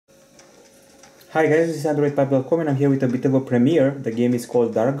Hi guys, this is Androidpipe.com and I'm here with a bit of a premiere. The game is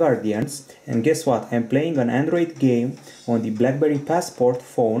called Dark Guardians, and guess what? I'm playing an Android game on the BlackBerry Passport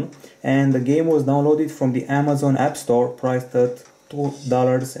phone, and the game was downloaded from the Amazon App Store, priced at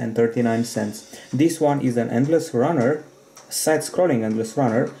 $2.39. This one is an endless runner, side-scrolling endless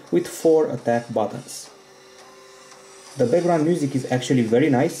runner with 4 attack buttons. The background music is actually very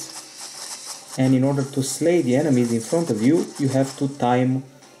nice, and in order to slay the enemies in front of you, you have to time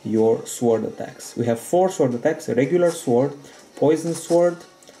your sword attacks. We have 4 sword attacks: a regular sword, poison sword,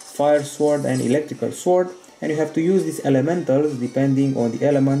 fire sword and electrical sword, and you have to use these elementals depending on the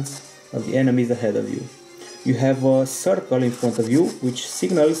elements of the enemies ahead of you. You have a circle in front of you which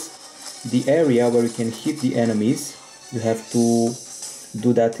signals the area where you can hit the enemies. You have to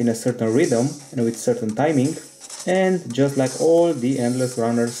do that in a certain rhythm and with certain timing, and just like all the endless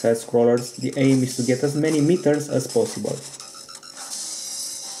runners, side scrollers, the aim is to get as many meters as possible.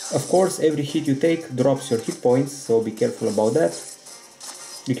 Of course, every hit you take drops your hit points, so be careful about that.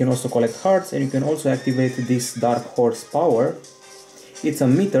 You can also collect hearts, and you can also activate this Dark Horse power. It's a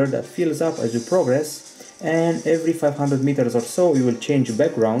meter that fills up as you progress, and every 500 meters or so you will change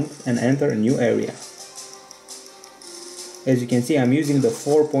background and enter a new area. As you can see, I'm using the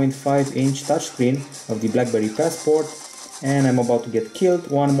 4.5-inch touchscreen of the BlackBerry Passport, and I'm about to get killed.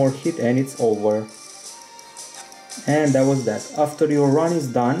 One more hit and it's over. And that was that. After your run is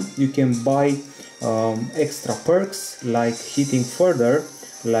done, you can buy extra perks like hitting further,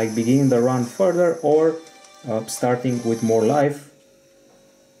 like beginning the run further, or starting with more life.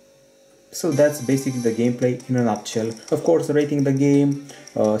 So that's basically the gameplay in a nutshell. Of course, rating the game,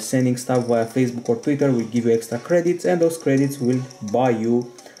 sending stuff via Facebook or Twitter will give you extra credits, and those credits will buy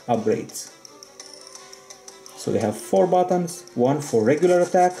you upgrades. So we have 4 buttons, one for regular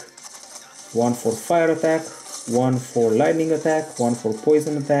attack, one for fire attack, one for lightning attack, one for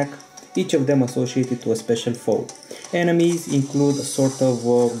poison attack, each of them associated to a special foe. Enemies include a sort of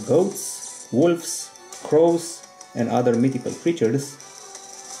goats, wolves, crows and other mythical creatures.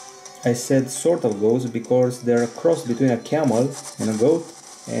 I said sort of goats because they're a cross between a camel and a goat,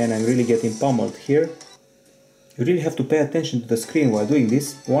 and I'm really getting pummeled here. You really have to pay attention to the screen while doing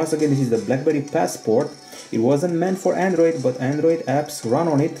this. Once again, this is the BlackBerry Passport. It wasn't meant for Android, but Android apps run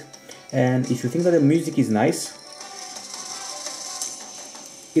on it. And if you think that the music is nice,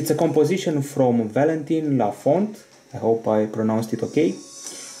 it's a composition from Valentin Lafont. I hope I pronounced it okay.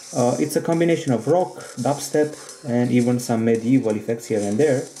 It's a combination of rock, dubstep, and even some medieval effects here and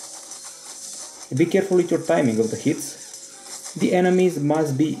there. Be careful with your timing of the hits. The enemies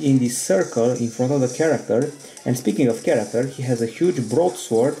must be in the circle in front of the character. And speaking of character, he has a huge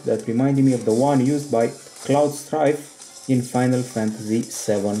broadsword that reminded me of the one used by Cloud Strife in Final Fantasy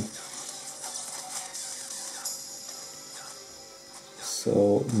VII.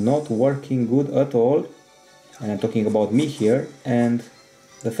 So not working good at all, and I'm talking about me here and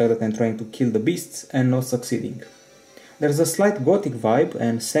the fact that I'm trying to kill the beasts and not succeeding. There's a slight gothic vibe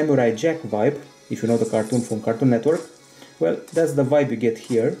and Samurai Jack vibe, if you know the cartoon from Cartoon Network. Well, that's the vibe you get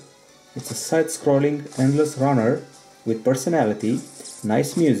here. It's a side-scrolling endless runner with personality,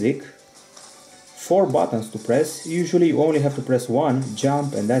 nice music, 4 buttons to press. Usually you only have to press 1,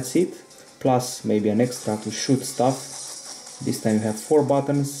 jump, and that's it, plus maybe an extra to shoot stuff. This time you have 4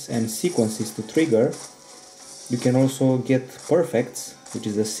 buttons and sequences to trigger. You can also get perfects, which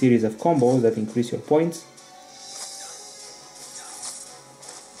is a series of combos that increase your points.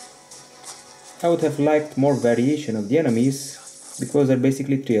 I would have liked more variation of the enemies, because there are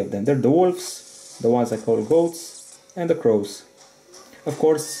basically 3 of them. They're the wolves, the ones I call goats, and the crows. Of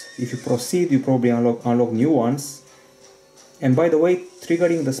course, if you proceed, you probably unlock new ones. And by the way,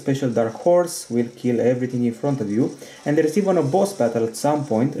 triggering the special Dark Horse will kill everything in front of you. And there is even a boss battle at some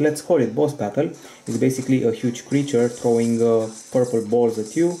point. Let's call it boss battle. It's basically a huge creature throwing purple balls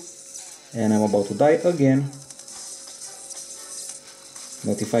at you. And I'm about to die again.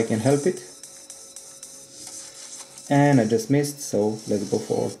 Not if I can help it. And I just missed, so let's go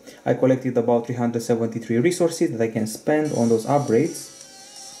forward. I collected about 373 resources that I can spend on those upgrades.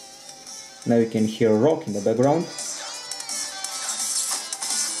 Now you can hear rock in the background.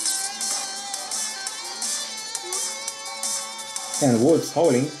 And wolves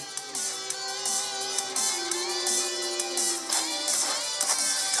howling.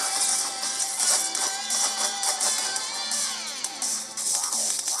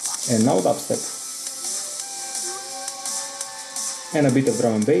 And now dubstep. And a bit of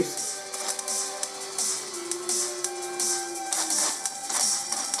drum and bass.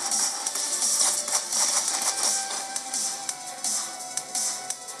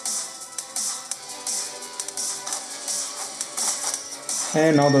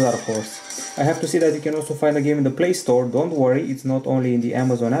 And now the Dark Horse. I have to say that you can also find the game in the Play Store. Don't worry, it's not only in the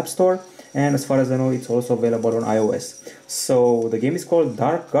Amazon App Store, and as far as I know, it's also available on iOS. So the game is called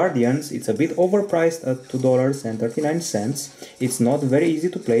Dark Guardians. It's a bit overpriced at $2.39. It's not very easy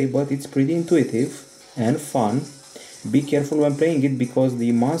to play, but it's pretty intuitive and fun. Be careful when playing it because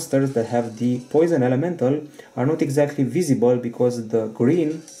the monsters that have the poison elemental are not exactly visible because the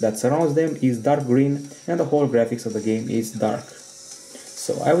green that surrounds them is dark green and the whole graphics of the game is dark.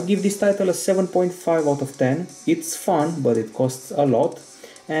 So I would give this title a 7.5 out of 10. It's fun, but it costs a lot,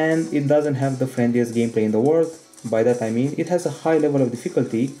 and it doesn't have the friendliest gameplay in the world. By that I mean it has a high level of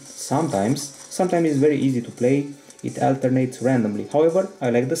difficulty sometimes it's very easy to play, it alternates randomly. However,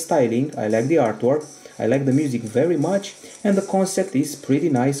 I like the styling, I like the artwork, I like the music very much, and the concept is pretty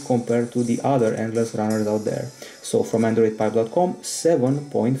nice compared to the other endless runners out there. So from Androidpipe.com,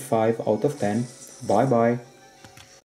 7.5 out of 10. Bye bye.